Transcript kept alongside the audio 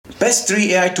Best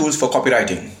 3 AI tools for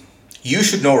copywriting you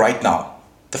should know right now.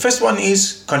 The first one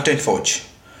is Content Forge.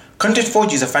 Content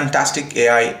Forge is a fantastic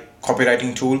AI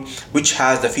copywriting tool which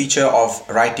has the feature of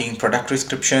writing product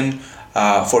description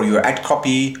for your ad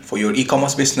copy, for your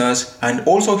e-commerce business, and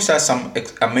also it has some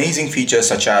amazing features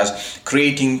such as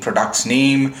creating product's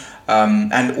name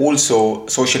and also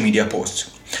social media posts.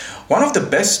 One of the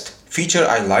best feature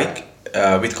I like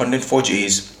with Content Forge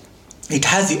is it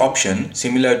has the option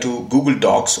similar to Google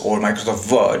Docs or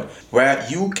Microsoft Word where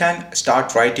you can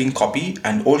start writing copy,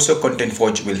 and also Content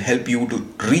Forge will help you to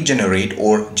regenerate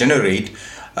or generate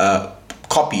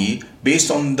copy based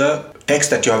on the text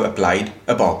that you have applied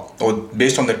above or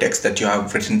based on the text that you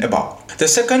have written above. The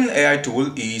second AI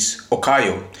tool is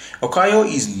Okayo. Okayo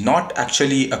is not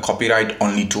actually a copyright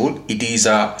only tool. It is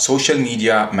a social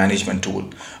media management tool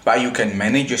where you can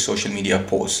manage your social media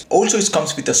posts. Also, it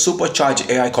comes with a supercharged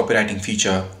AI copywriting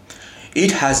feature.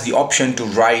 It has the option to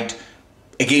write,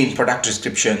 again, product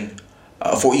description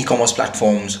for e-commerce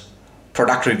platforms,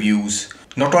 product reviews.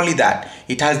 Not only that,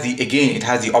 it has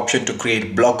the option to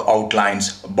create blog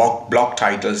outlines, blog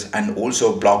titles, and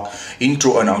also blog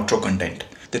intro and outro content.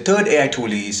 The third AI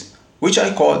tool is, which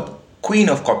I call Queen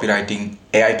of Copywriting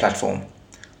AI platform,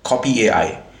 Copy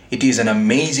AI. It is an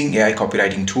amazing AI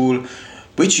copywriting tool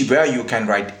where you can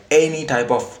write any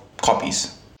type of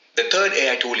copies. The third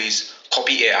AI tool is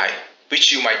Copy AI,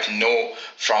 which you might know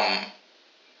from